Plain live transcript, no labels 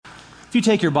If you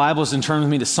take your Bibles and turn with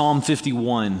me to Psalm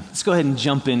 51, let's go ahead and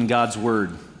jump in God's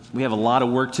Word. We have a lot of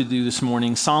work to do this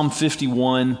morning. Psalm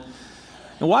 51.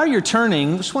 And while you're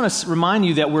turning, I just want to remind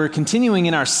you that we're continuing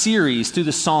in our series through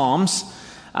the Psalms.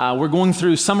 We're going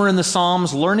through Summer in the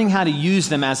Psalms, learning how to use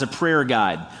them as a prayer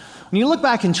guide. When you look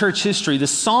back in church history, the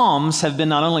Psalms have been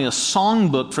not only a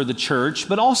songbook for the church,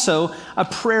 but also a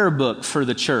prayer book for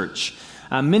the church.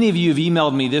 Many of you have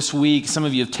emailed me this week. Some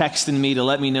of you have texted me to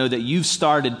let me know that you've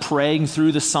started praying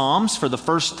through the Psalms for the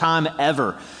first time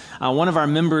ever. One of our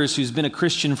members who's been a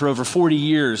Christian for over 40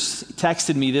 years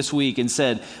texted me this week and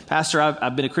said, Pastor,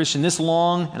 I've been a Christian this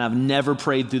long and I've never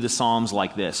prayed through the Psalms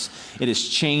like this. It is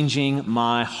changing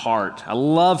my heart. I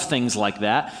love things like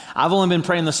that. I've only been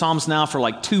praying the Psalms now for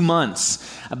like 2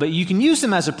 months, but you can use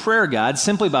them as a prayer guide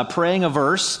simply by praying a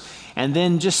verse and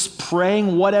then just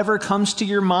praying whatever comes to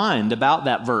your mind about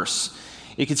that verse.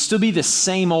 It could still be the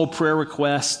same old prayer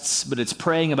requests, but it's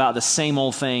praying about the same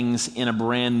old things in a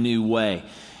brand new way.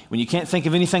 When you can't think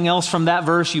of anything else from that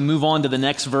verse, you move on to the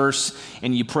next verse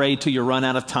and you pray till you run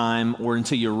out of time or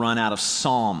until you run out of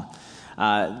psalm.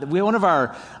 One of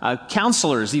our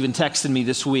counselors even texted me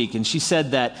this week, and she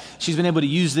said that she's been able to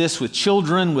use this with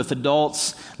children, with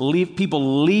adults,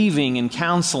 people leaving and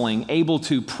counseling, able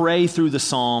to pray through the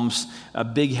Psalms, a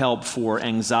big help for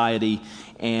anxiety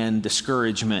and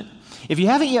discouragement. If you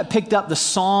haven't yet picked up the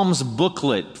Psalms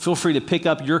booklet, feel free to pick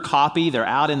up your copy. They're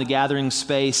out in the gathering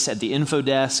space at the info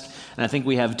desk, and I think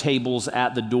we have tables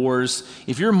at the doors.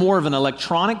 If you're more of an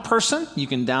electronic person, you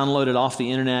can download it off the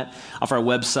internet, off our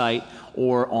website,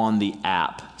 or on the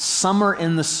app. Summer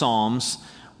in the Psalms,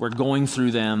 we're going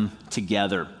through them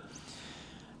together.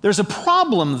 There's a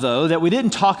problem, though, that we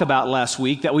didn't talk about last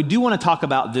week that we do want to talk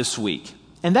about this week.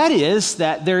 And that is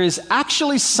that there is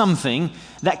actually something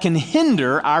that can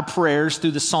hinder our prayers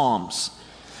through the Psalms.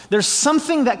 There's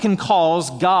something that can cause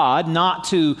God not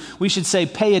to, we should say,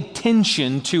 pay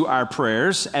attention to our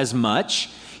prayers as much.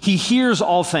 He hears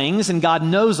all things and God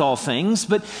knows all things,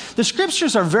 but the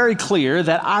scriptures are very clear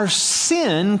that our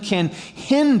sin can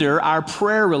hinder our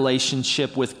prayer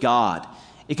relationship with God.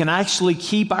 It can actually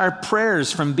keep our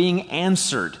prayers from being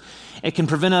answered. It can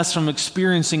prevent us from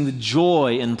experiencing the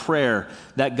joy in prayer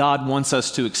that God wants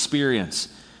us to experience.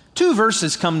 2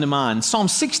 verses come to mind. Psalm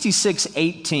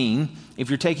 66:18, if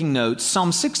you're taking notes,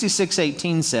 Psalm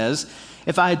 66:18 says,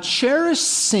 "If I had cherished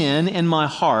sin in my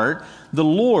heart, the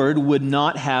Lord would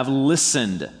not have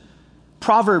listened."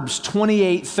 Proverbs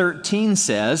 28:13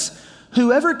 says,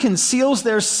 "Whoever conceals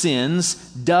their sins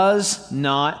does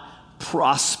not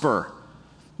prosper."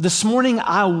 This morning,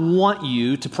 I want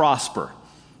you to prosper.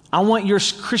 I want your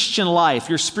Christian life,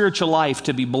 your spiritual life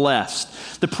to be blessed.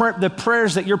 The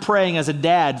prayers that you're praying as a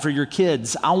dad for your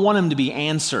kids, I want them to be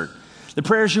answered. The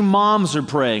prayers your moms are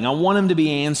praying, I want them to be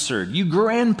answered. You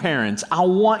grandparents, I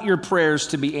want your prayers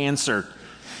to be answered.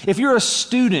 If you're a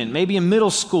student, maybe in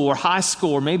middle school or high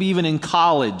school or maybe even in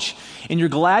college, and you're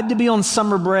glad to be on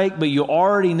summer break, but you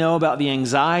already know about the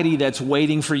anxiety that's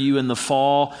waiting for you in the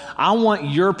fall, I want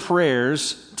your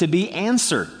prayers to be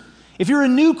answered. If you're a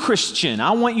new Christian,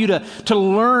 I want you to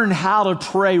learn how to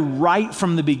pray right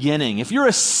from the beginning. If you're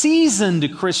a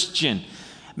seasoned Christian,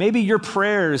 maybe your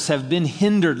prayers have been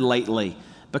hindered lately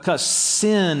because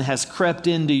sin has crept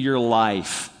into your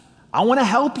life. I want to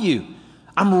help you.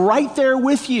 I'm right there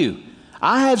with you.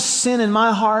 I have sin in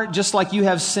my heart just like you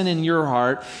have sin in your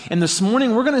heart. And this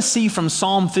morning we're going to see from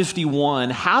Psalm 51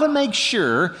 how to make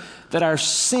sure that our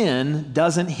sin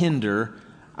doesn't hinder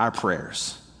our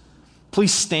prayers.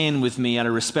 Please stand with me out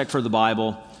of respect for the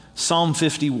Bible. Psalm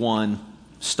 51,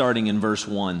 starting in verse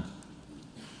 1.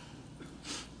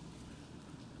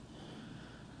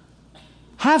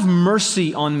 "Have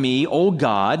mercy on me, O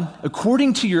God,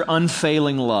 according to your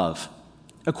unfailing love.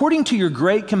 According to your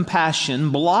great compassion,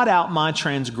 blot out my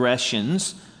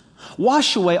transgressions.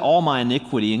 Wash away all my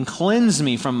iniquity and cleanse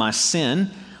me from my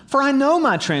sin. For I know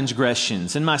my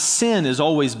transgressions, and my sin is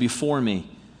always before me.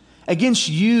 Against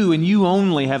you and you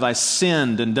only have I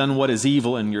sinned and done what is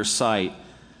evil in your sight.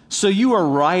 So you are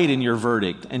right in your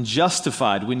verdict and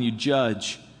justified when you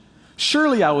judge.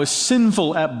 Surely I was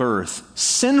sinful at birth,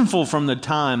 sinful from the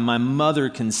time my mother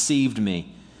conceived me.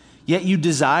 Yet you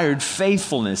desired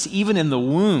faithfulness even in the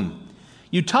womb.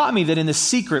 You taught me that in the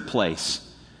secret place.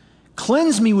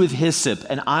 Cleanse me with hyssop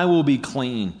and I will be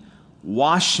clean.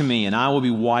 Wash me and I will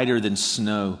be whiter than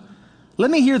snow.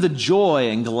 Let me hear the joy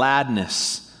and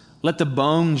gladness. Let the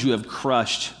bones you have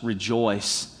crushed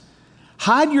rejoice.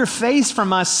 Hide your face from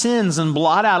my sins and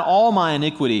blot out all my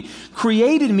iniquity.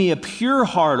 Create in me a pure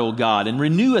heart, O God, and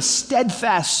renew a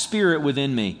steadfast spirit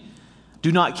within me.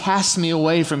 Do not cast me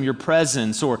away from your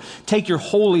presence or take your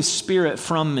Holy Spirit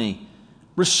from me.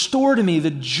 Restore to me the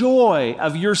joy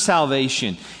of your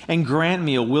salvation and grant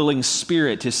me a willing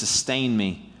spirit to sustain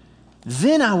me.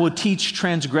 Then I will teach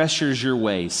transgressors your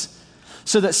ways,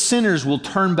 so that sinners will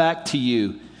turn back to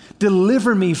you.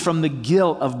 Deliver me from the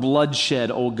guilt of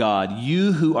bloodshed, O God,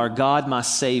 you who are God my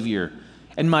Savior,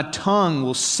 and my tongue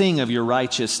will sing of your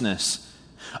righteousness.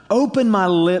 Open my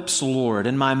lips, Lord,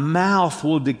 and my mouth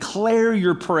will declare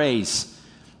your praise.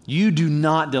 You do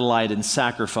not delight in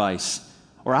sacrifice,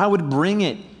 or I would bring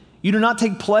it. You do not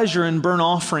take pleasure in burnt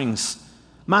offerings.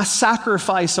 My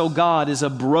sacrifice, O God, is a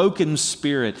broken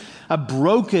spirit, a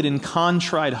broken and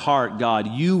contrite heart, God,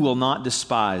 you will not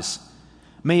despise.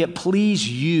 May it please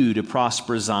you to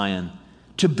prosper Zion,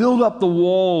 to build up the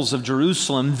walls of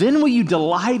Jerusalem. Then will you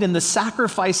delight in the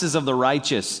sacrifices of the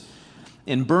righteous,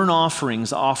 in burnt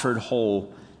offerings offered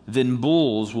whole. Then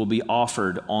bulls will be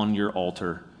offered on your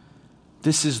altar.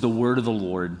 This is the word of the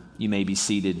Lord. You may be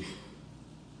seated.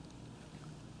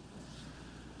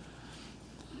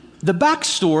 The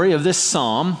backstory of this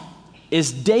psalm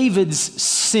is David's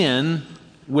sin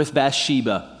with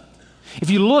Bathsheba. If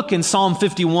you look in Psalm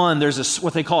 51, there's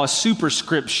what they call a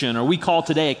superscription, or we call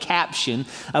today a caption,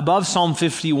 above Psalm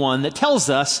 51 that tells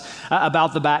us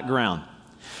about the background.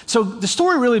 So the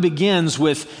story really begins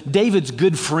with David's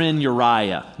good friend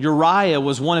Uriah. Uriah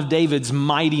was one of David's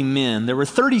mighty men. There were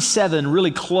 37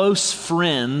 really close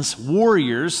friends,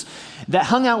 warriors, that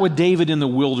hung out with David in the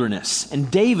wilderness, and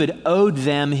David owed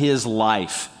them his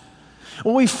life.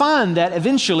 Well, we find that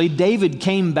eventually David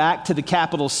came back to the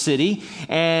capital city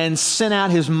and sent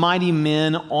out his mighty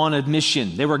men on a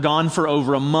mission. They were gone for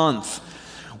over a month.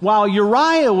 While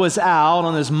Uriah was out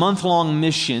on his month-long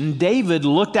mission, David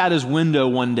looked out his window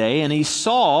one day and he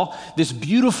saw this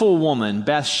beautiful woman,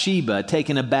 Bathsheba,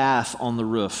 taking a bath on the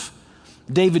roof.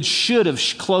 David should have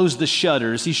closed the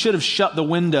shutters. He should have shut the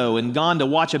window and gone to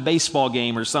watch a baseball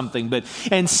game or something. But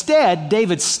instead,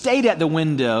 David stayed at the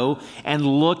window and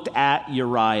looked at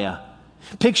Uriah.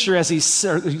 Picture as he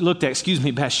looked at,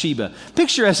 Bathsheba.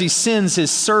 Picture as he sends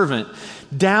his servant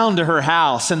down to her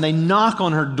house and they knock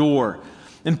on her door.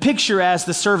 And picture as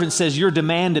the servant says, "You're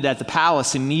demanded at the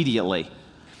palace immediately."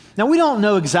 Now, we don't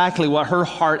know exactly what her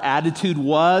heart attitude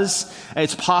was.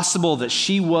 It's possible that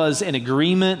she was in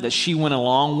agreement, that she went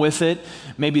along with it.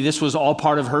 Maybe this was all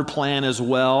part of her plan as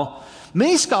well.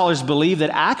 Many scholars believe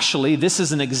that actually this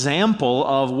is an example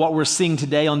of what we're seeing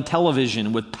today on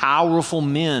television with powerful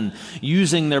men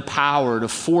using their power to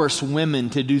force women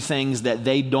to do things that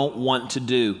they don't want to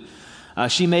do.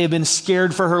 She may have been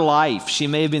scared for her life. She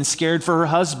may have been scared for her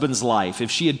husband's life. If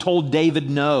she had told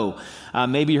David no,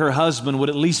 maybe her husband would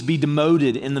at least be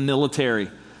demoted in the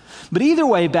military. But either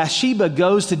way, Bathsheba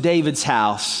goes to David's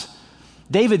house.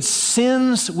 David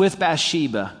sins with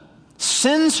Bathsheba,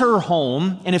 sends her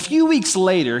home, and a few weeks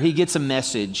later, he gets a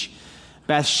message.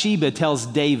 Bathsheba tells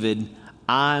David,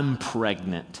 "I'm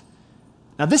pregnant."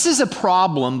 Now, this is a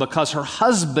problem because her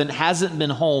husband hasn't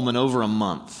been home in over a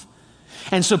month.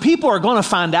 And so people are going to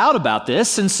find out about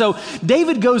this. And so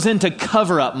David goes into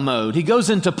cover-up mode. He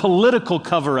goes into political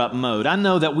cover-up mode. I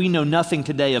know that we know nothing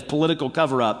today of political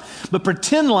cover-up, but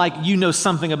pretend like you know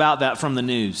something about that from the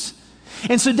news.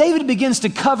 And so David begins to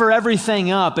cover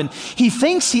everything up, and he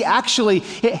thinks he actually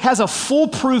has a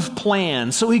foolproof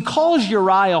plan. So he calls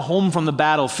Uriah home from the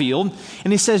battlefield,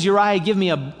 and he says, "Uriah, give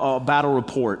me a battle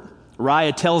report."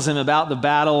 Uriah tells him about the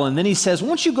battle, and then he says, "Why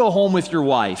don't you go home with your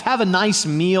wife? Have a nice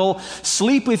meal,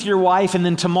 sleep with your wife, and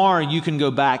then tomorrow you can go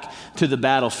back to the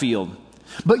battlefield."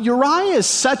 But Uriah is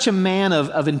such a man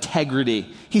of integrity.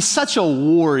 He's such a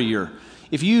warrior.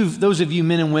 Those of you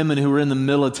men and women who are in the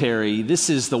military, this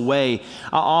is the way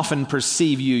I often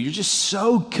perceive you. You're just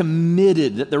so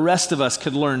committed that the rest of us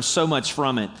could learn so much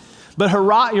from it. But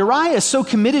Uriah is so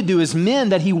committed to his men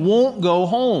that he won't go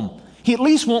home. He at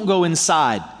least won't go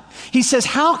inside. He says,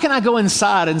 "How can I go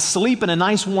inside and sleep in a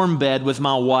nice warm bed with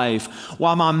my wife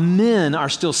while my men are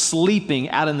still sleeping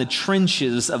out in the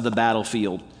trenches of the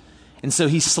battlefield?" And so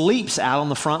he sleeps out on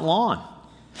the front lawn.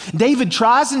 David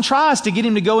tries and tries to get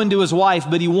him to go into his wife,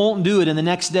 but he won't do it. And the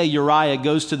next day, Uriah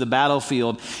goes to the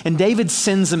battlefield. And David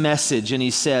sends a message and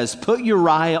he says, "Put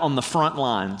Uriah on the front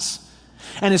lines.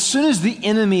 And as soon as the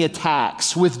enemy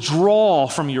attacks, withdraw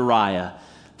from Uriah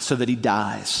so that he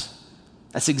dies."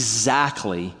 That's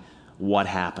exactly what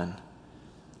happened.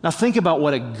 Now think about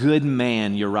what a good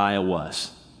man Uriah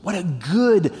was. What a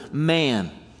good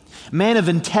man. Man of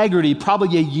integrity,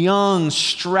 probably a young,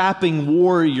 strapping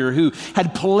warrior who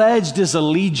had pledged his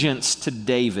allegiance to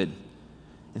David.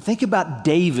 And think about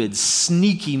David's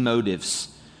sneaky motives,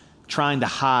 trying to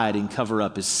hide and cover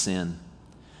up his sin.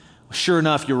 Sure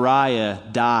enough, Uriah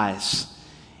dies.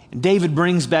 David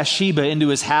brings Bathsheba into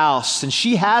his house, and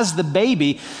she has the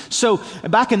baby. So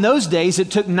back in those days,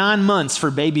 it took 9 months for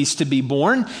babies to be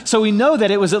born. So we know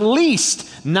that it was at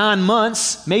least 9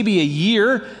 months, maybe a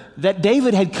year, that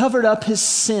David had covered up his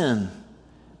sin.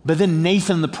 But then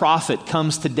Nathan the prophet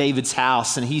comes to David's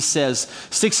house, and he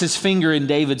sticks his finger in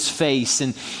David's face,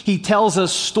 and he tells a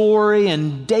story,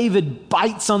 and David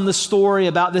bites on the story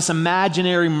about this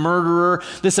imaginary murderer,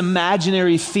 this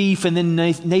imaginary thief, and then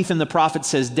Nathan the prophet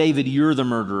says, David, you're the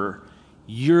murderer.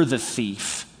 You're the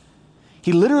thief.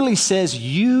 He literally says,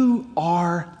 you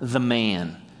are the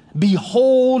man.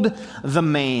 Behold the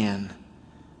man.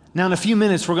 Now, in a few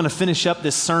minutes, we're going to finish up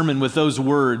this sermon with those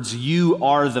words, you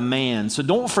are the man. So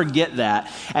don't forget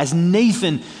that as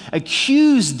Nathan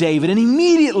accused David, and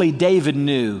immediately David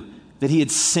knew that he had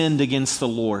sinned against the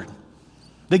Lord.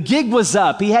 The gig was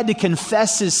up. He had to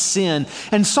confess his sin.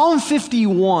 And Psalm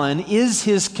 51 is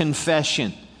his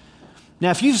confession.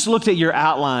 Now, if you've just looked at your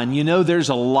outline, you know there's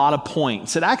a lot of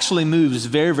points. It actually moves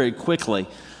very, very quickly.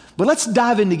 But let's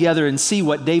dive in together and see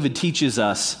what David teaches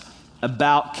us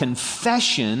about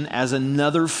confession as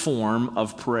another form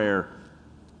of prayer.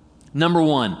 Number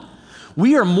one,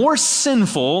 we are more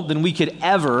sinful than we could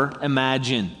ever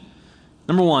imagine.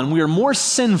 Number one, we are more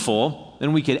sinful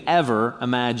than we could ever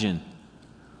imagine.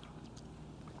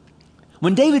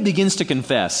 When David begins to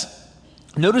confess,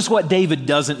 notice what David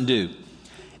doesn't do.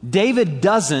 David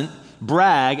doesn't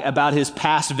brag about his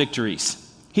past victories.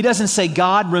 He doesn't say,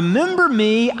 God, remember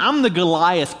me, I'm the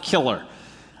Goliath killer.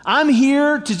 I'm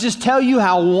here to just tell you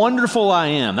how wonderful I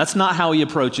am. That's not how he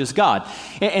approaches God.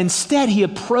 Instead, he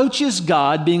approaches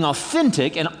God being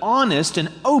authentic and honest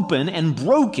and open and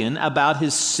broken about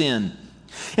his sin.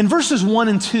 In verses 1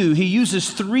 and 2, he uses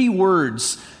 3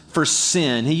 words for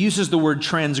sin. He uses the word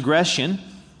transgression,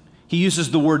 he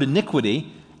uses the word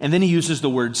iniquity, and then he uses the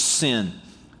word sin.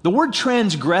 The word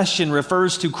transgression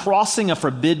refers to crossing a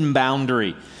forbidden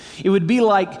boundary. It would be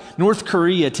like North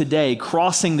Korea today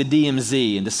crossing the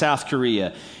DMZ into South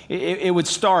Korea. It would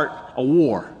start a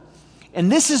war.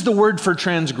 And this is the word for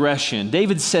transgression.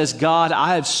 David says, God,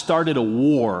 I have started a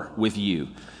war with you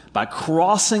by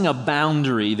crossing a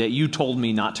boundary that you told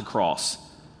me not to cross.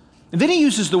 And then he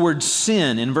uses the word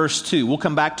sin in verse 2. We'll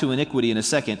come back to iniquity in a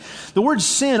second. The word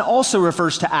sin also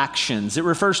refers to actions. It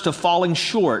refers to falling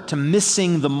short, to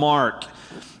missing the mark.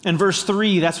 In verse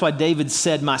 3, that's why David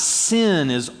said, my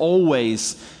sin is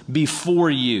always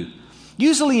before you.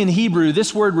 Usually in Hebrew,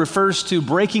 this word refers to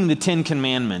breaking the 10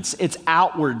 commandments. It's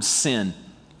outward sin.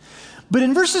 But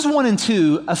in verses 1 and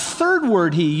 2, a third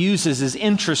word he uses is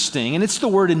interesting, and it's the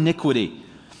word iniquity.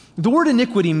 The word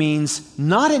iniquity means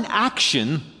not an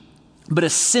action, but a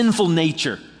sinful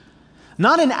nature.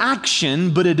 Not an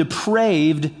action, but a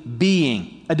depraved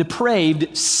being, a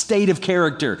depraved state of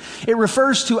character. It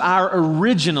refers to our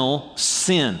original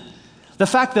sin. The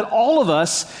fact that all of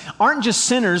us aren't just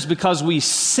sinners because we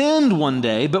sinned one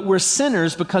day, but we're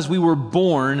sinners because we were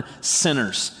born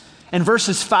sinners. In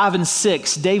verses 5 and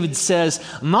 6, David says,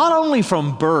 not only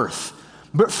from birth,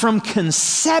 but from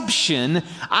conception,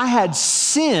 I had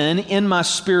sin in my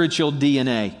spiritual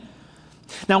DNA.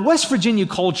 Now, West Virginia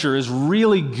culture is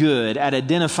really good at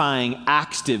identifying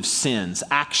active sins,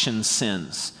 action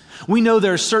sins. We know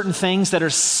there are certain things that are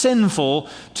sinful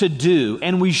to do,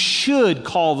 and we should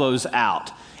call those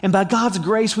out. And by God's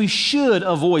grace, we should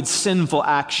avoid sinful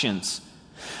actions.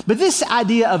 But this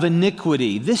idea of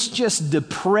iniquity, this just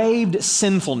depraved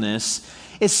sinfulness,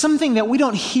 is something that we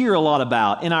don't hear a lot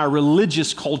about in our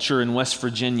religious culture in West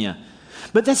Virginia.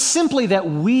 But that's simply that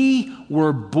we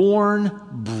were born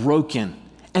broken.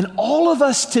 And all of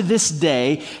us to this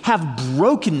day have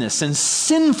brokenness and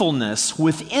sinfulness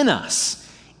within us,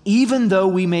 even though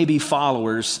we may be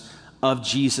followers of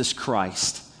Jesus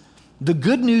Christ. The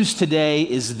good news today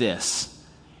is this: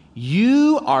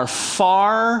 you are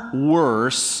far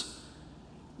worse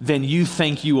than you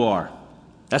think you are.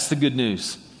 That's the good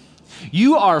news.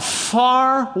 You are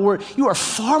far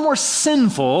more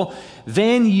sinful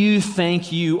than you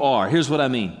think you are. Here's what I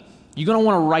mean. You're going to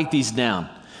want to write these down.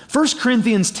 1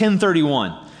 Corinthians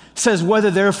 10:31 says, whether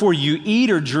therefore you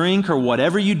eat or drink or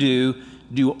whatever you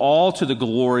do all to the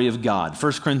glory of God.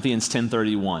 1 Corinthians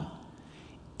 10:31.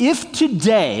 If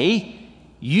today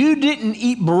you didn't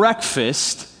eat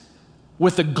breakfast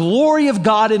with the glory of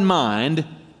God in mind,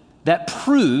 that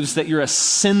proves that you're a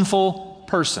sinful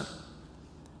person.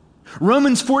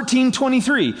 Romans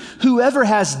 14:23, whoever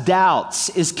has doubts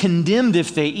is condemned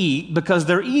if they eat, because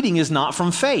their eating is not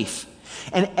from faith.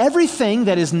 And everything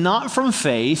that is not from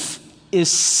faith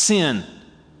is sin.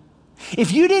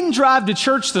 If you didn't drive to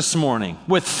church this morning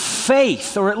with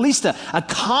faith, or at least a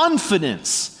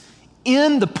confidence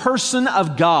in the person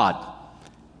of God,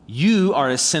 you are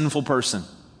a sinful person.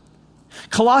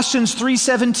 Colossians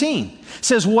 3:17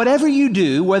 says, whatever you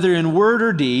do, whether in word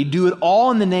or deed, do it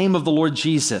all in the name of the Lord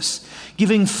Jesus,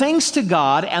 giving thanks to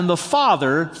God and the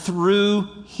Father through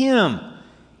him.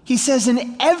 He says,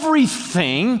 in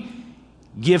everything,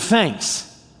 give thanks.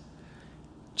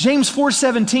 James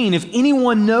 4:17, if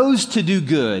anyone knows to do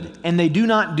good and they do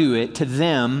not do it, to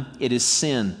them it is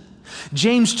sin.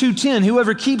 James 2:10,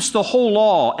 whoever keeps the whole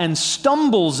law and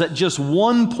stumbles at just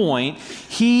one point,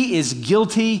 he is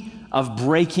guilty of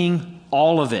breaking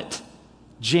all of it.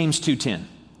 James 2:10.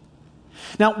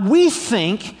 Now, we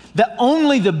think that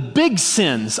only the big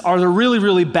sins are the really,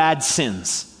 really bad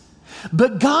sins.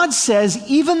 But God says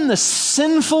even the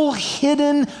sinful,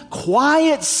 hidden,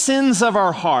 quiet sins of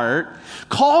our heart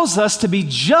calls us to be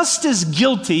just as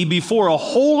guilty before a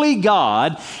holy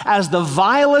God as the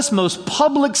vilest, most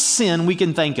public sin we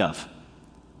can think of.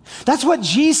 That's what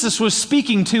Jesus was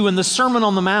speaking to in the Sermon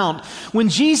on the Mount when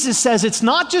Jesus says it's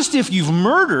not just if you've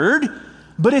murdered,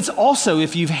 but it's also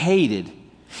if you've hated.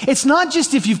 It's not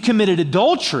just if you've committed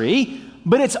adultery,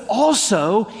 but it's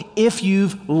also if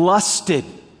you've lusted.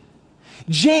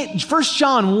 1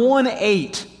 John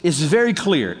 1:8 is very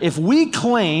clear. If we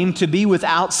claim to be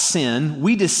without sin,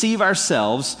 we deceive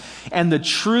ourselves, and the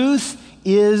truth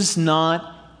is not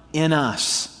in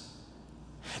us.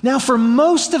 Now, for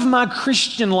most of my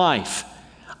Christian life,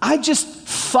 I just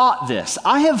thought this.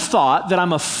 I have thought that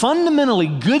I'm a fundamentally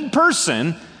good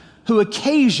person who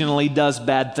occasionally does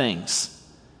bad things.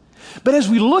 But as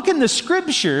we look in the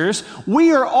scriptures,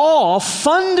 we are all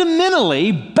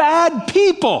fundamentally bad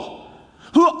people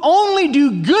who only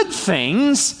do good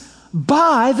things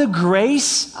by the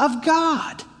grace of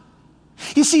God.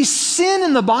 You see, sin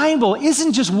in the Bible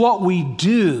isn't just what we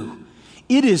do,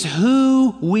 it is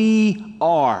who we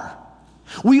are.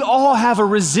 We all have a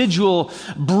residual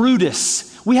Brutus.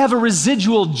 We have a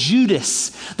residual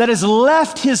Judas that has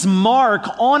left his mark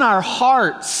on our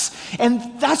hearts.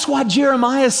 And that's why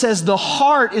Jeremiah says the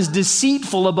heart is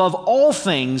deceitful above all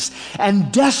things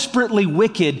and desperately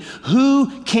wicked.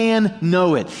 Who can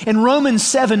know it? In Romans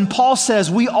 7, Paul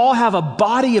says we all have a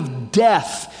body of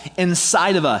death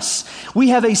inside of us. We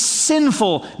have a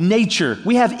sinful nature.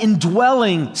 We have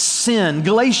indwelling sin.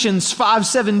 Galatians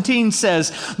 5:17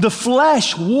 says the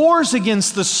flesh wars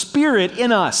against the spirit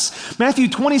in us. Matthew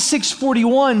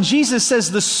 26:41, Jesus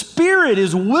says the spirit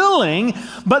is willing,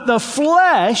 but the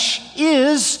flesh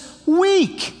is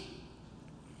weak.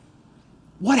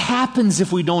 What happens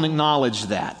if we don't acknowledge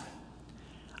that?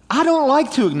 I don't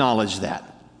like to acknowledge that.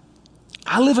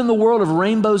 I live in the world of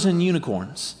rainbows and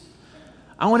unicorns.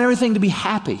 I want everything to be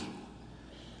happy.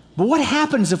 But what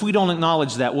happens if we don't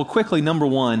acknowledge that? Well, quickly, number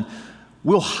one,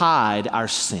 we'll hide our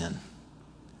sin.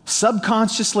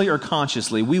 Subconsciously or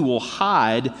consciously, we will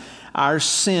hide our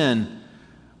sin.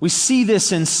 We see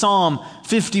this in Psalm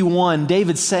 51.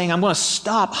 David's saying, I'm going to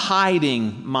stop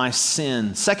hiding my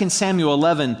sin. 2 Samuel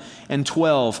 11 and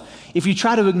 12. If you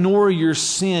try to ignore your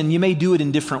sin, you may do it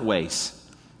in different ways.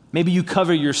 Maybe you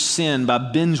cover your sin by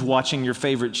binge watching your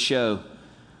favorite show,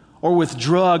 or with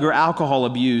drug or alcohol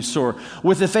abuse, or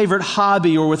with a favorite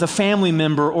hobby, or with a family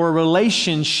member, or a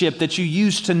relationship that you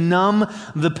use to numb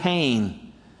the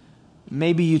pain.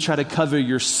 Maybe you try to cover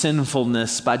your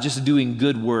sinfulness by just doing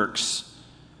good works.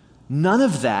 None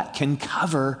of that can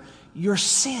cover your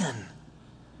sin.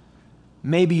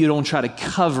 Maybe you don't try to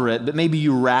cover it, but maybe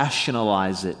you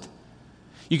rationalize it.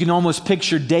 You can almost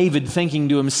picture David thinking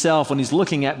to himself when he's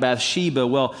looking at Bathsheba,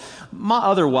 well, my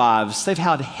other wives, they've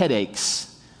had headaches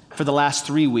for the last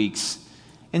 3 weeks.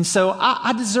 And so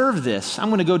I deserve this. I'm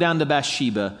going to go down to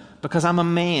Bathsheba because I'm a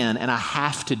man and I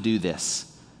have to do this.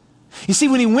 You see,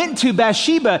 when he went to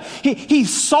Bathsheba, he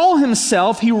saw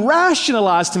himself, he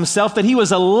rationalized himself that he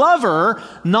was a lover,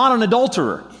 not an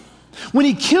adulterer. When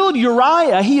he killed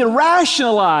Uriah, he had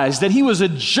rationalized that he was a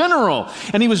general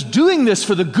and he was doing this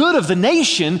for the good of the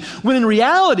nation, when in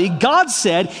reality, God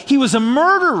said he was a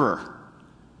murderer.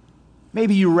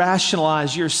 Maybe you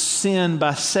rationalize your sin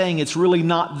by saying it's really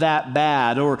not that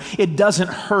bad, or it doesn't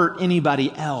hurt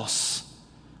anybody else.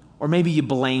 Or maybe you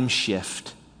blame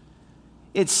shift.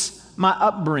 It's my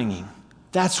upbringing.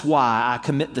 That's why I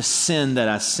commit the sin that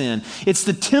I sin. It's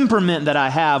the temperament that I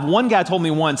have. One guy told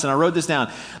me once, and I wrote this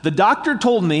down, the doctor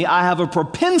told me I have a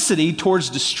propensity towards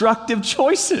destructive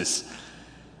choices.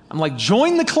 I'm like,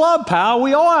 join the club, pal.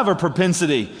 We all have a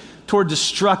propensity toward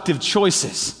destructive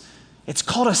choices. It's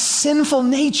called a sinful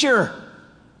nature.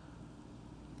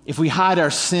 If we hide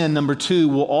our sin, number two,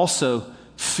 we'll also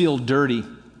feel dirty.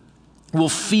 We'll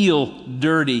feel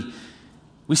dirty.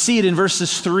 We see it in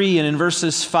verses 3 and in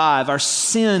verses 5. Our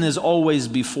sin is always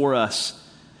before us.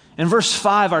 In verse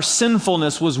 5, our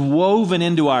sinfulness was woven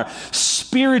into our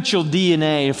spiritual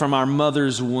DNA from our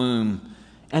mother's womb,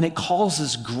 and it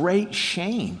causes great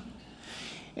shame.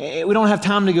 We don't have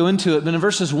time to go into it, but in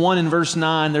verses 1 and verse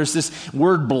 9, there's this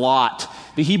word blot.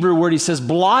 The Hebrew word, he says,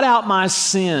 blot out my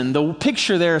sin. The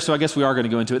picture there, so I guess we are going to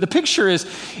go into it. The picture is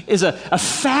a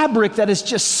fabric that is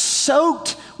just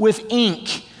soaked with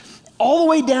ink all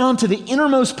the way down to the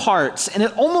innermost parts, and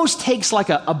it almost takes like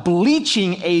a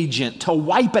bleaching agent to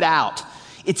wipe it out.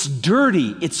 It's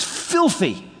dirty. It's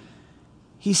filthy.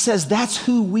 He says that's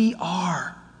who we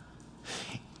are.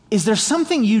 Is there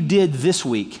something you did this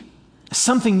week,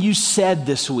 something you said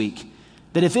this week,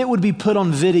 that if it would be put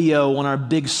on video on our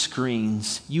big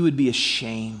screens, you would be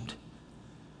ashamed?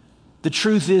 The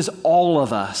truth is, all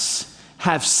of us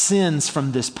have sins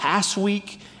from this past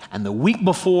week and the week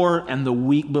before and the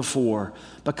week before,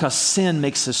 because sin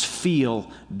makes us feel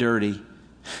dirty.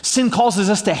 Sin causes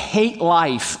us to hate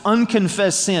life.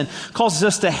 Unconfessed sin causes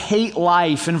us to hate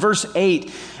life. In verse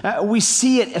 8, we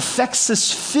see it affects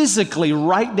us physically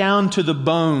right down to the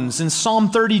bones. In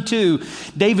Psalm 32,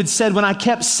 David said, when I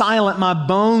kept silent, my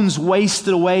bones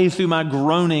wasted away through my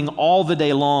groaning all the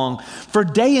day long. For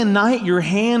day and night your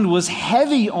hand was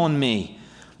heavy on me.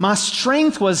 My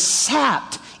strength was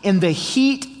sapped in the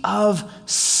heat of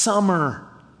summer.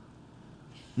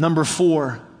 Number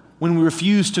 4, when we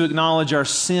refuse to acknowledge our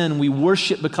sin, we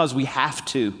worship because we have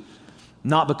to,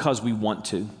 not because we want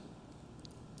to.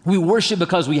 We worship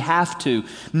because we have to,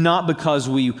 not because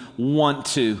we want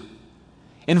to.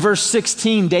 In verse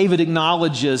 16, David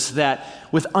acknowledges that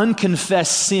with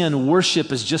unconfessed sin,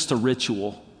 worship is just a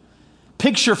ritual.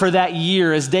 Picture for that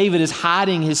year as David is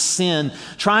hiding his sin,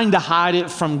 trying to hide it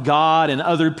from God and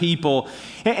other people.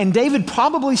 And David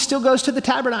probably still goes to the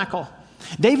tabernacle.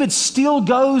 David still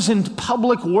goes into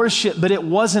public worship, but it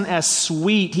wasn't as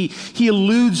sweet. He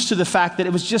alludes to the fact that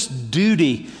it was just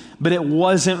duty, but it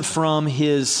wasn't from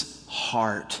his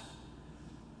heart.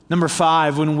 Number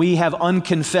 5, when we have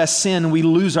unconfessed sin, we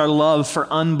lose our love for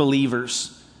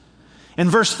unbelievers. In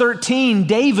verse 13,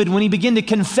 David, when he began to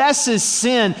confess his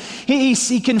sin,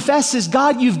 he confesses,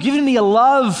 God, you've given me a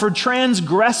love for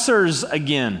transgressors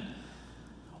again.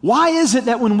 Why is it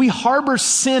that when we harbor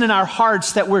sin in our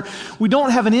hearts that we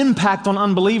don't have an impact on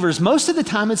unbelievers? Most of the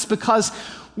time it's because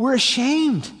we're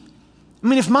ashamed. I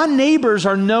mean, if my neighbors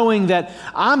are knowing that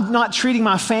I'm not treating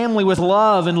my family with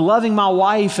love and loving my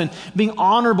wife and being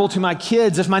honorable to my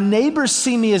kids, if my neighbors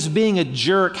see me as being a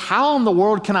jerk, how in the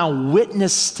world can I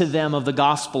witness to them of the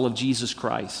gospel of Jesus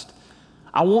Christ?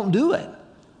 I won't do it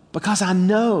because I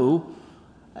know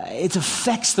it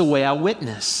affects the way I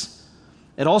witness.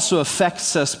 It also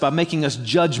affects us by making us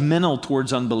judgmental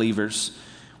towards unbelievers.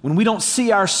 When we don't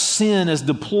see our sin as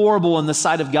deplorable in the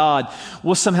sight of God,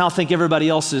 we'll somehow think everybody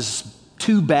else is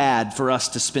too bad for us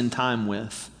to spend time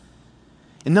with.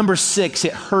 And number 6,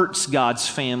 it hurts God's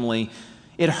family.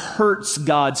 It hurts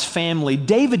God's family.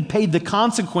 David paid the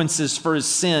consequences for his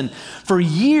sin for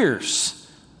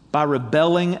years by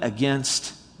rebelling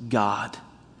against God.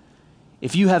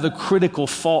 If you have a critical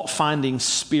fault-finding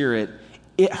spirit,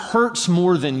 it hurts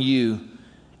more than you.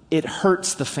 It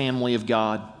hurts the family of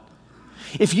God.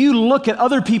 If you look at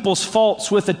other people's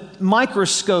faults with a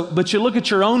microscope, but you look at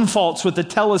your own faults with a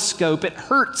telescope, it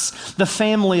hurts the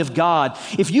family of God.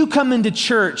 If you come into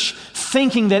church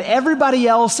thinking that everybody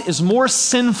else is more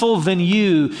sinful than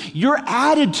you, your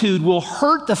attitude will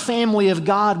hurt the family of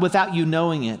God without you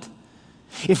knowing it.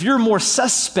 If you're more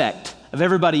suspect of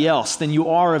everybody else than you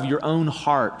are of your own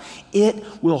heart, it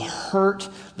will hurt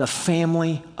the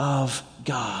family of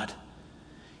God.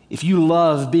 If you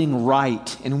love being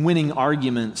right and winning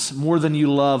arguments more than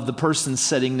you love the person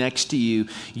sitting next to you,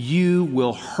 you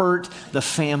will hurt the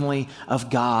family of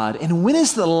God. And when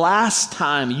is the last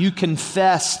time you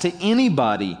confessed to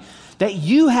anybody that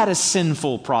you had a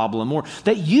sinful problem or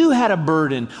that you had a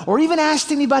burden or even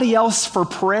asked anybody else for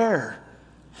prayer?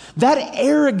 That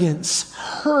arrogance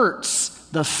hurts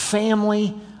the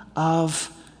family of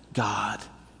God.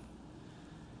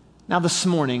 Now this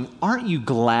morning, aren't you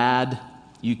glad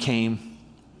you came?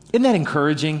 Isn't that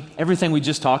encouraging? Everything we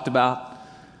just talked about.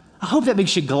 I hope that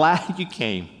makes you glad you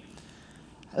came.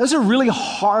 Those are really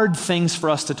hard things for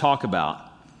us to talk about.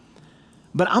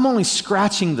 But I'm only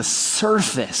scratching the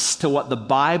surface to what the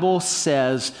Bible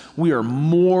says. We are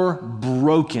more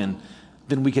broken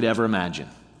than we could ever imagine.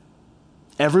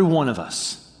 Every one of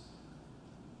us.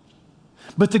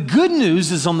 But the good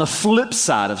news is on the flip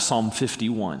side of Psalm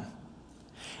 51.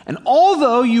 And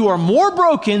although you are more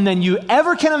broken than you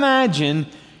ever can imagine,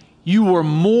 you were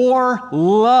more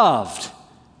loved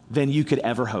than you could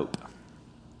ever hope.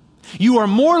 You are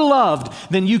more loved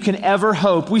than you can ever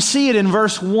hope. We see it in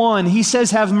verse 1. He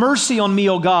says, have mercy on me,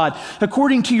 O God,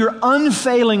 according to your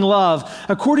unfailing love,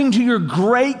 according to your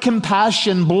great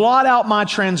compassion, blot out my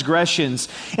transgressions.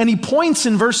 And he points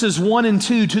in verses 1 and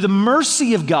 2 to the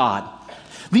mercy of God,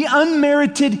 the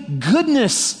unmerited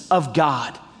goodness of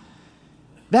God.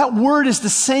 That word is the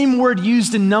same word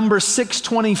used in Numbers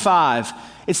 6:25.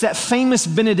 It's that famous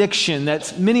benediction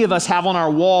that many of us have on our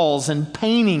walls and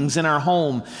paintings in our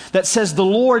home that says, the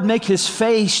Lord make his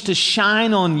face to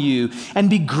shine on you and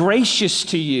be gracious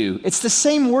to you. It's the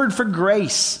same word for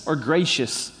grace or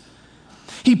gracious.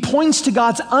 He points to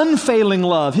God's unfailing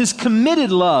love, his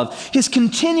committed love, his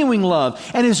continuing love,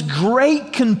 and his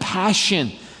great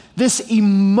compassion, this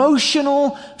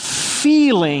emotional,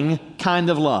 feeling kind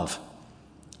of love.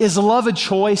 Is love a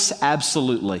choice?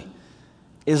 Absolutely.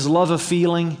 Is love a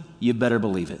feeling? You better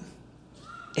believe it.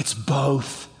 It's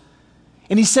both.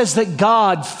 And he says that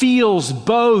God feels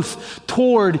both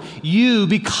toward you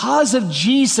because of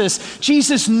Jesus.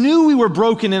 Jesus knew we were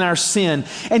broken in our sin.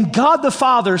 And God the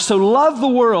Father so loved the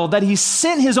world that he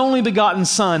sent his only begotten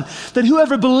Son, that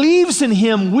whoever believes in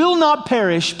him will not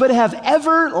perish, but have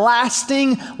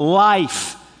everlasting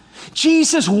life.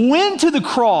 Jesus went to the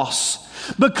cross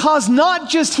because not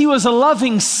just he was a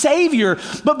loving Savior,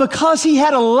 but because he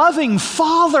had a loving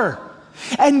Father.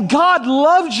 And God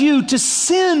loved you to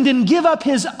send and give up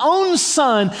his own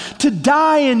Son to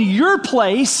die in your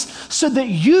place so that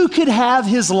you could have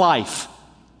his life.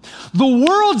 The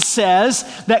world says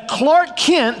that Clark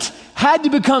Kent had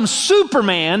to become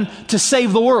Superman to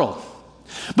save the world.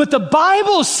 But the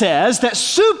Bible says that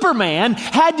Superman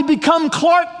had to become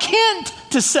Clark Kent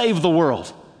to save the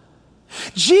world.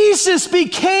 Jesus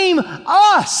became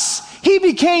us. He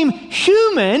became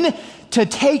human to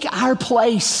take our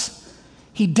place.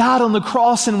 He died on the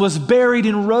cross and was buried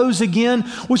and rose again,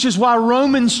 which is why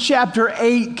Romans chapter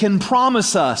 8 can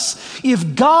promise us,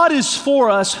 if God is for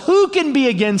us, who can be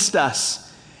against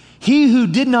us? He who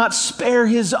did not spare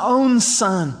his own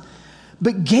Son,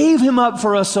 but gave him up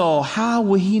for us all, how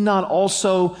will he not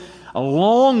also,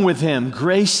 along with him,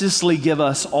 graciously give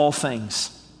us all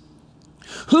things?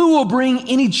 Who will bring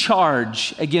any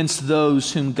charge against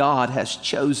those whom God has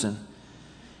chosen?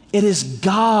 It is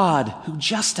God who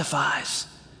justifies.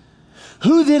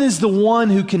 Who then is the one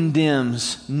who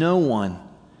condemns? No one.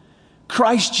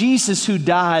 Christ Jesus, who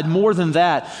died, more than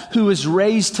that, who is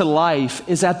raised to life,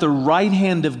 is at the right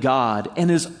hand of God and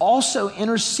is also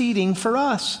interceding for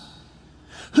us.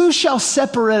 Who shall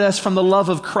separate us from the love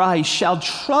of Christ? Shall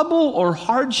trouble or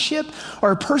hardship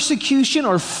or persecution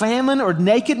or famine or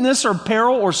nakedness or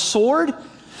peril or sword?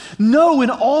 No, in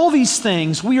all these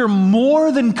things we are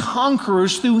more than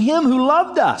conquerors through him who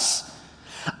loved us.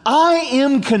 I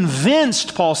am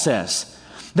convinced, Paul says,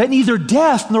 that neither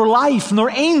death, nor life, nor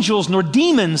angels, nor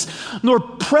demons, nor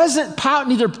present power,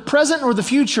 neither present nor the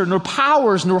future, nor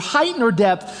powers, nor height, nor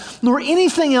depth, nor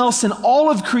anything else in all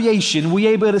of creation will be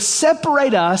able to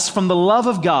separate us from the love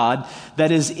of God that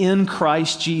is in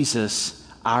Christ Jesus,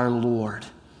 our Lord.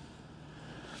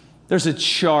 There's a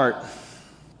chart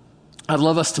I'd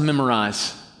love us to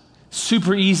memorize.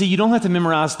 Super easy. You don't have to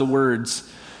memorize the words.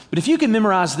 But if you can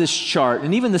memorize this chart,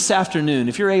 and even this afternoon,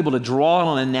 if you're able to draw it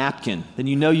on a napkin, then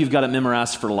you know you've got it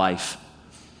memorized for life.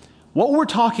 What we're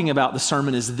talking about, the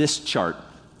sermon, is this chart.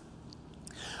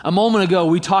 A moment ago,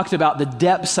 we talked about the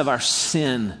depths of our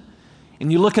sin.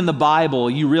 And you look in the Bible,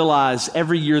 you realize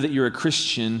every year that you're a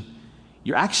Christian,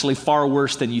 you're actually far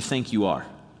worse than you think you are.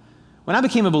 When I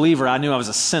became a believer, I knew I was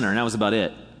a sinner, and that was about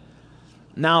it.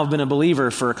 Now I've been a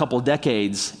believer for a couple of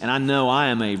decades, and I know I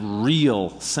am a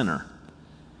real sinner.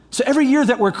 So every year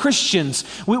that we're Christians,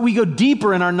 we go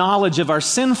deeper in our knowledge of our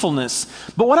sinfulness.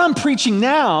 But what I'm preaching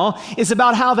now is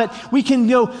about how that we can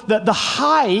know the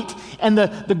height and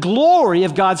the glory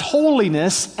of God's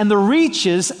holiness and the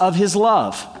reaches of his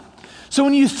love. So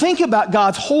when you think about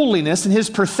God's holiness and his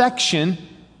perfection,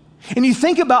 and you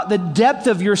think about the depth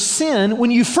of your sin,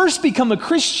 when you first become a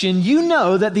Christian, you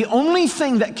know that the only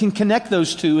thing that can connect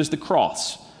those two is the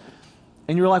cross.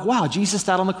 And you're like, wow, Jesus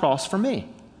died on the cross for me.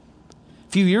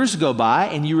 A few years go by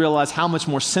and you realize how much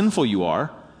more sinful you are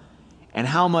and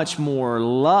how much more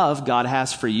love God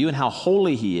has for you and how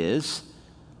holy he is.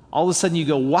 All of a sudden you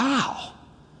go, wow,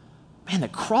 man, the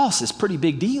cross is a pretty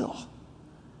big deal.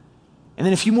 And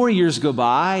then a few more years go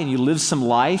by and you live some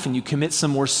life and you commit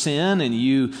some more sin and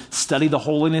you study the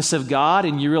holiness of God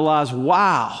and you realize,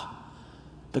 wow,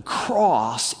 the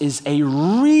cross is a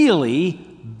really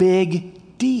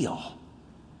big deal.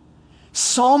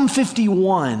 Psalm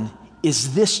 51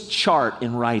 is this chart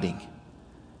in writing.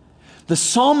 The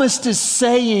psalmist is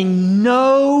saying,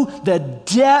 know the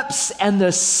depths and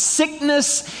the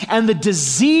sickness and the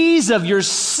disease of your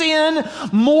sin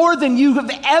more than you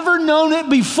have ever known it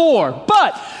before.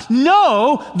 But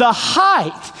know the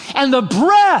height and the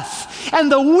breadth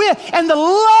and the width and the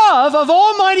love of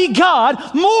Almighty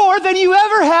God more than you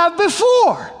ever have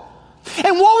before.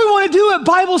 And what we want to do at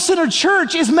Bible Center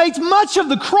Church is make much of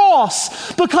the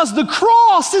cross, because the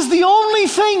cross is the only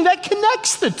thing that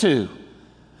connects the two.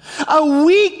 A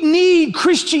weak-kneed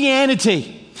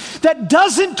Christianity that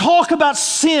doesn't talk about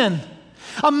sin,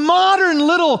 a modern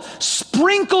little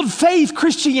sprinkled faith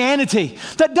Christianity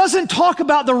that doesn't talk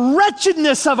about the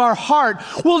wretchedness of our heart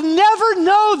will never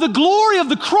know the glory of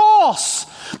the cross,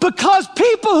 because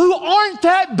people who aren't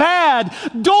that bad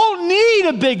don't need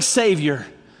a big Savior.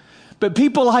 But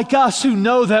people like us who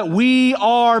know that we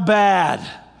are bad,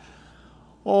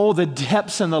 oh, the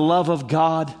depths and the love of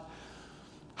God.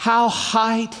 How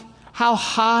high,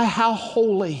 how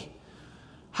holy,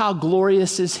 how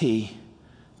glorious is He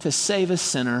to save a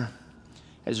sinner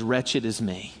as wretched as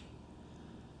me.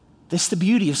 This is the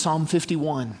beauty of Psalm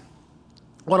 51.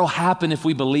 What will happen if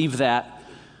we believe that?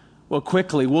 Well,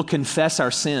 quickly, we'll confess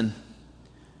our sin.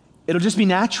 It'll just be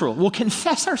natural. We'll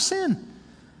confess our sin.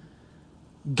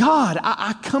 God,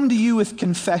 I come to you with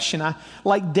confession.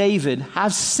 Like David,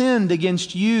 I've sinned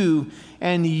against you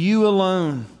and you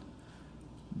alone.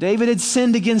 David had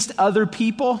sinned against other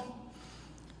people,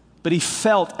 but he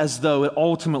felt as though it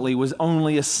ultimately was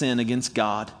only a sin against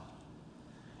God.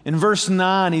 In verse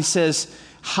 9, he says,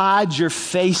 hide your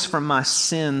face from my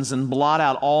sins and blot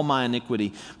out all my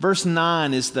iniquity. Verse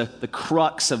 9 is the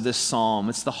crux of this psalm.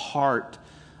 It's the heart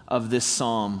of this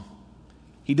psalm.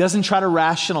 He doesn't try to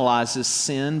rationalize his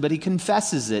sin, but he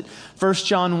confesses it. 1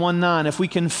 John 1:9, if we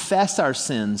confess our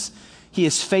sins, He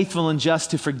is faithful and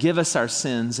just to forgive us our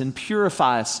sins and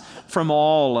purify us from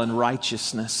all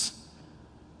unrighteousness.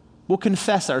 We'll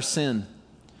confess our sin.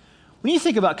 When you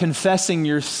think about confessing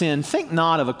your sin, think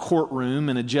not of a courtroom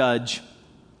and a judge,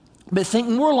 but think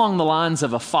more along the lines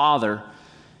of a father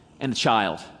and a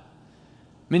child.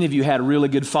 Many of you had really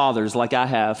good fathers like I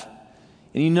have,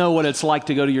 and you know what it's like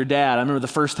to go to your dad. I remember the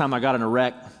first time I got in a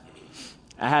wreck.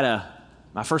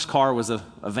 My first car was a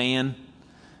van.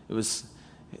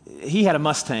 He had a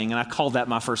Mustang, and I called that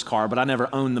my first car, but I never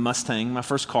owned the Mustang. My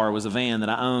first car was a van that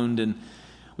I owned, and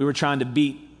we were trying to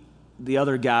beat the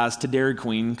other guys to Dairy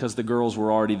Queen because the girls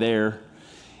were already there.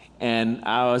 And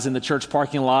I was in the church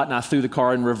parking lot, and I threw the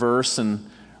car in reverse and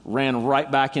ran right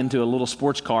back into a little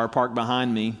sports car parked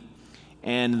behind me.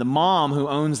 And the mom who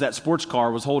owns that sports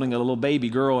car was holding a little baby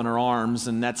girl in her arms,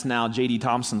 and that's now J.D.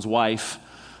 Thompson's wife,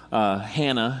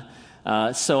 Hannah.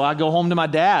 So I go home to my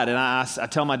dad, and I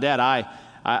tell my dad,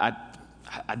 I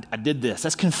did this.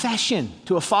 That's confession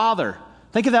to a father.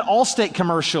 Think of that Allstate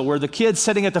commercial where the kid's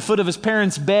sitting at the foot of his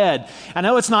parents' bed. I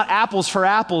know it's not apples for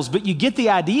apples, but you get the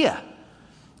idea.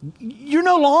 You're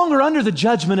no longer under the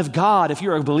judgment of God if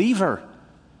you're a believer.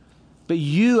 But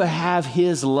you have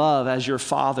His love as your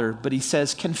Father. But He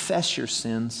says, confess your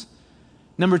sins.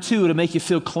 Number 2, it'll make you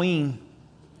feel clean.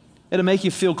 It'll make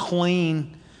you feel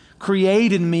clean.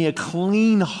 Create in me a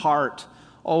clean heart,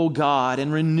 O God,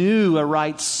 and renew a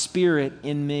right spirit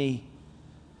in me.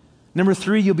 Number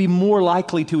 3, you'll be more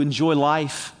likely to enjoy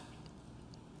life.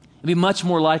 You'll be much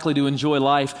more likely to enjoy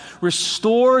life.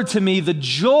 Restore to me the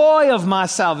joy of my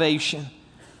salvation.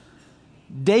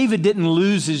 David didn't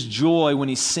lose his joy when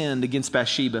he sinned against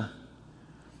Bathsheba.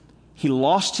 He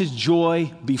lost his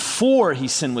joy before he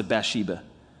sinned with Bathsheba,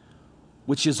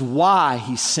 which is why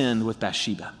he sinned with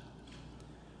Bathsheba.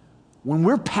 When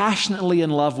we're passionately in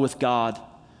love with God,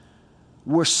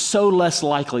 we're so less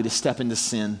likely to step into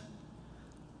sin.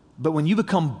 But when you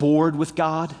become bored with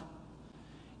God,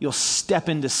 you'll step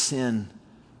into sin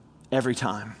every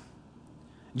time.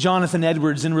 Jonathan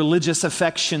Edwards in Religious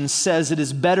Affections says it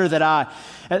is better that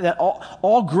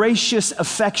all gracious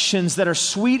affections that are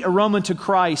sweet aroma to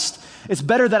Christ, it's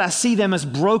better that I see them as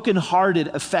broken-hearted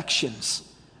affections.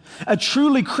 A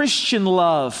truly Christian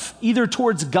love, either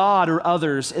towards God or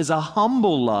others, is a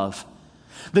humble love.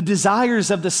 The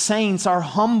desires of the saints are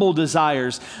humble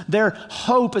desires. Their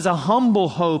hope is a humble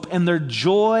hope, and their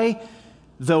joy,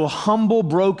 though humble,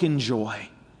 broken joy,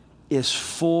 is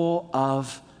full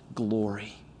of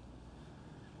glory.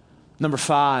 Number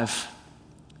 4,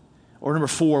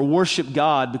 worship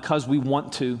God because we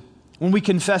want to. When we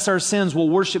confess our sins, we'll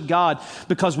worship God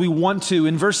because we want to.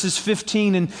 In verses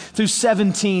 15 and through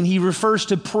 17, he refers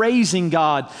to praising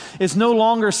God. It's no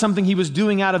longer something he was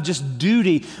doing out of just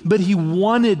duty, but he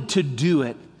wanted to do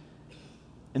it.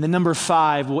 And then number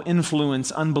 5 will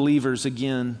influence unbelievers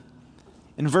again.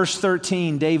 In verse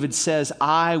 13, David says,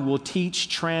 I will teach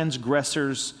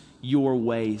transgressors your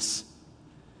ways.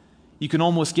 You can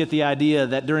almost get the idea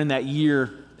that during that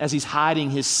year, as he's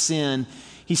hiding his sin,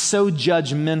 he's so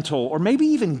judgmental or maybe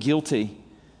even guilty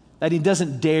that he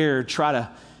doesn't dare try to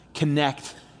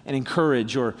connect and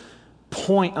encourage or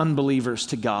point unbelievers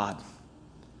to God.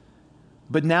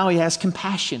 But now he has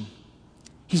compassion.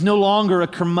 He's no longer a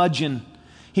curmudgeon.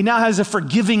 He now has a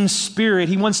forgiving spirit.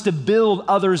 He wants to build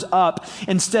others up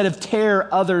instead of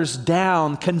tear others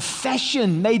down.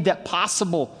 Confession made that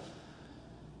possible.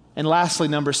 And lastly,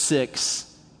 number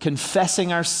 6,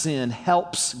 confessing our sin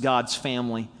helps God's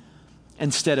family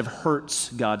instead of hurts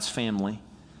God's family.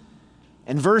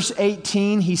 In verse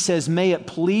 18, he says, may it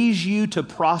please you to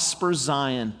prosper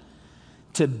Zion,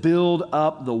 to build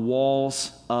up the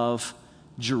walls of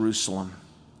Jerusalem.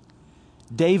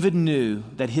 David knew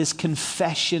that his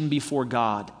confession before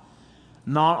God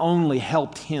not only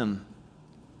helped him,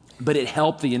 but it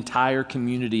helped the entire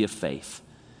community of faith.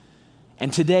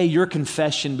 And today, your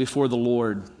confession before the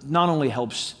Lord not only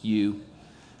helps you,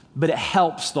 but it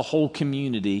helps the whole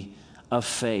community of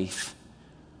faith.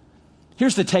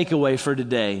 Here's the takeaway for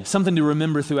today, something to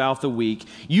remember throughout the week.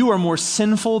 You are more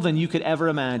sinful than you could ever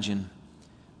imagine,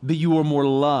 but you are more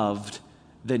loved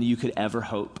than you could ever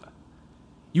hope.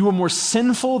 You are more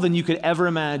sinful than you could ever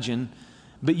imagine,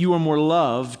 but you are more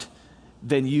loved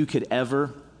than you could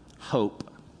ever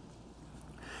hope.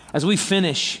 As we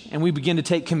finish and we begin to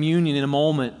take communion in a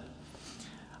moment,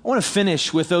 I want to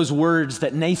finish with those words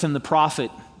that Nathan the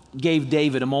prophet gave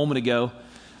David a moment ago.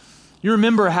 You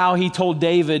remember how he told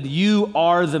David, you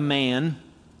are the man.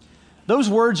 Those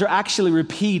words are actually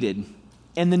repeated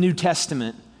in the New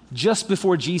Testament just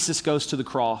before Jesus goes to the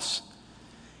cross.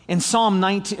 In John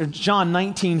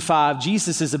 19:5,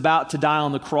 Jesus is about to die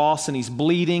on the cross and he's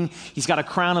bleeding. He's got a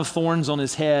crown of thorns on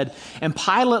his head. And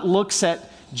Pilate looks at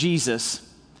Jesus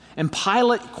and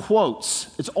Pilate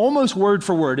quotes, it's almost word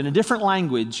for word in a different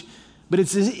language, but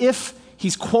it's as if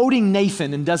he's quoting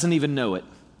Nathan and doesn't even know it.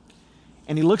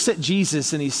 And he looks at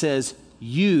Jesus and he says,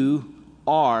 you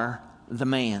are the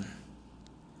man.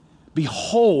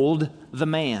 Behold the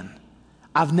man.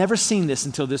 I've never seen this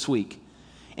until this week.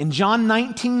 In John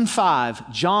 19:5,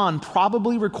 John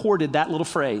probably recorded that little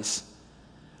phrase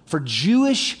for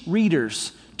Jewish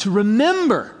readers to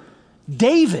remember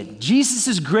David,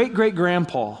 Jesus'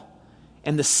 great-great-grandpa,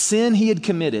 and the sin he had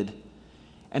committed,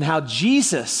 and how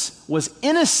Jesus was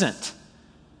innocent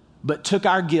but took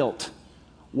our guilt,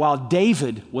 while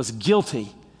David was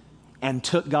guilty and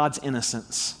took God's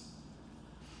innocence.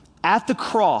 At the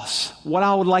cross, what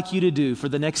I would like you to do for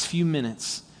the next few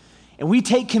minutes, and we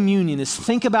take communion, is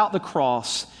think about the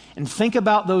cross and think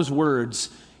about those words,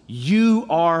 you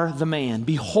are the man.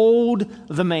 Behold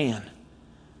the man.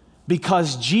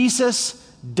 Because Jesus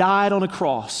died on a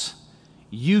cross,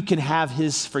 you can have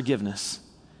his forgiveness.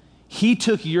 He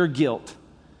took your guilt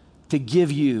to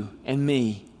give you and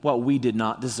me what we did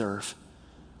not deserve.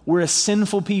 We're a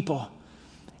sinful people.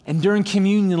 And during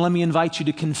communion, let me invite you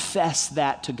to confess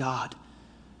that to God.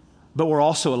 But we're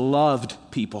also a loved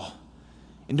people.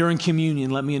 And during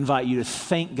communion, let me invite you to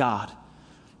thank God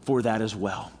for that as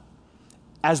well.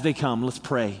 As they come, let's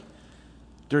pray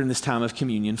during this time of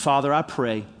communion. Father, I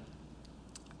pray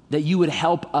that you would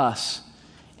help us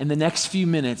in the next few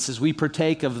minutes as we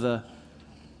partake of the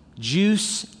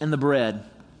juice and the bread,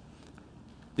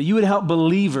 that you would help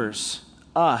believers,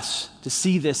 us, to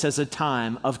see this as a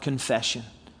time of confession,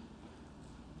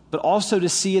 but also to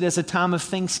see it as a time of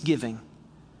thanksgiving.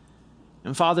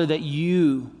 And Father, that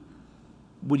you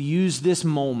would use this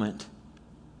moment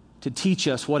to teach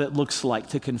us what it looks like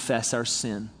to confess our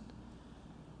sin.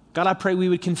 God, I pray we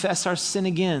would confess our sin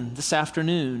again this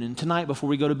afternoon and tonight before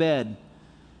we go to bed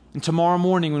and tomorrow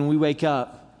morning when we wake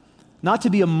up, not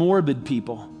to be a morbid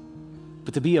people,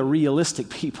 but to be a realistic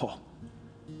people.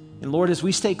 And Lord, as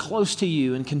we stay close to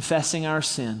you in confessing our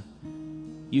sin,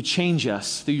 you change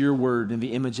us through your word in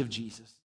the image of Jesus.